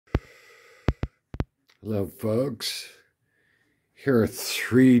Hello, folks. Here are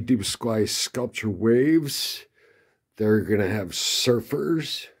 3 dePasquale sculpture waves. They're going to have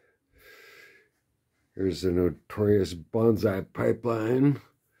surfers. Here's the notorious bonsai pipeline.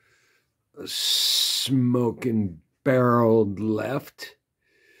 A smoking barreled left.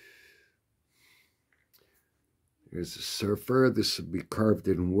 Here's the surfer. This will be carved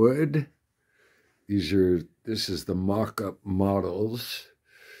in wood. This is the mock-up models.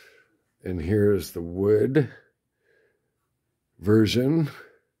 And here's the wood version.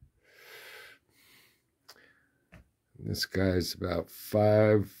 This guy's about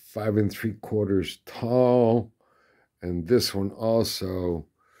 5 3/4 tall. And this one also,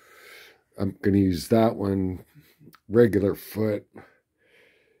 I'm going to use that one regular foot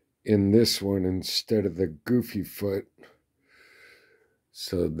in this one instead of the goofy foot,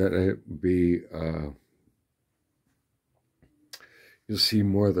 so that it would be you'll see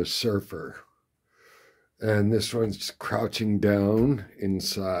more of the surfer. And this one's crouching down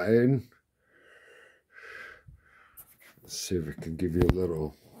inside. Let's see if I can give you a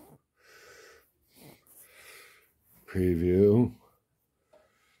little preview.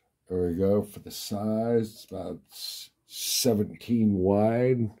 There we go. For the size, it's about 17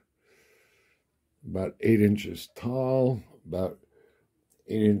 wide, about 8 inches tall, about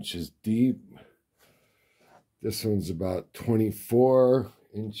 8 inches deep. This one's about 24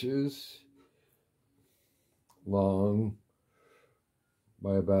 inches long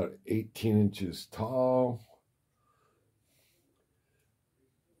by about 18 inches tall.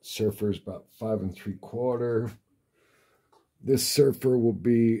 Surfer's about 5 3/4. This surfer will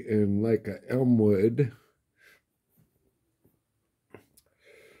be in like a elm wood.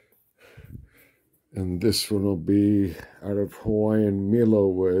 And this one will be out of Hawaiian Milo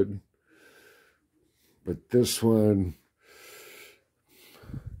wood. But this one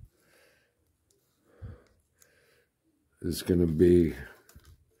is going to be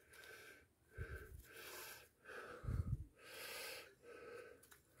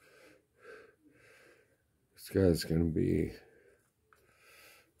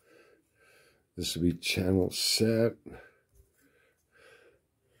this will be channel set.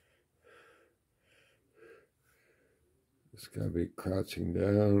 It's got to be crouching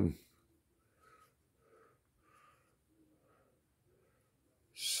down.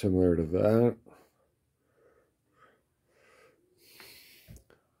 Similar to that.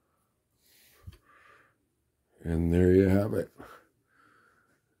 And there you have it.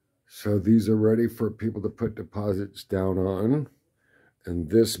 So these are ready for people to put deposits down on. And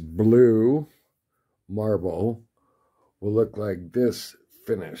this blue marble will look like this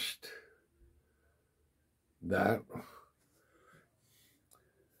finished. That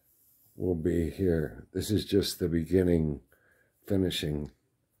will be here. This is just the beginning finishing.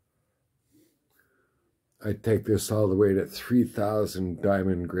 I take this all the way to 3,000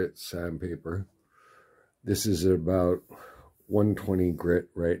 diamond grit sandpaper. This is about 120 grit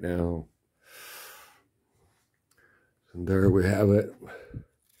right now. And there we have it.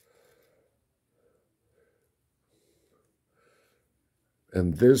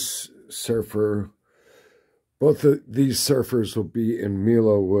 And this surfer, both of these surfers will be in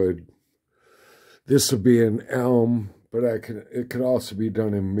Milo wood. This will be in elm, but it could also be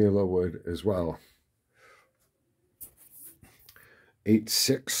done in Milo wood as well.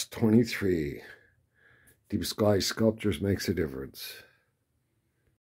 8623. dePasquale Sculptures makes a difference.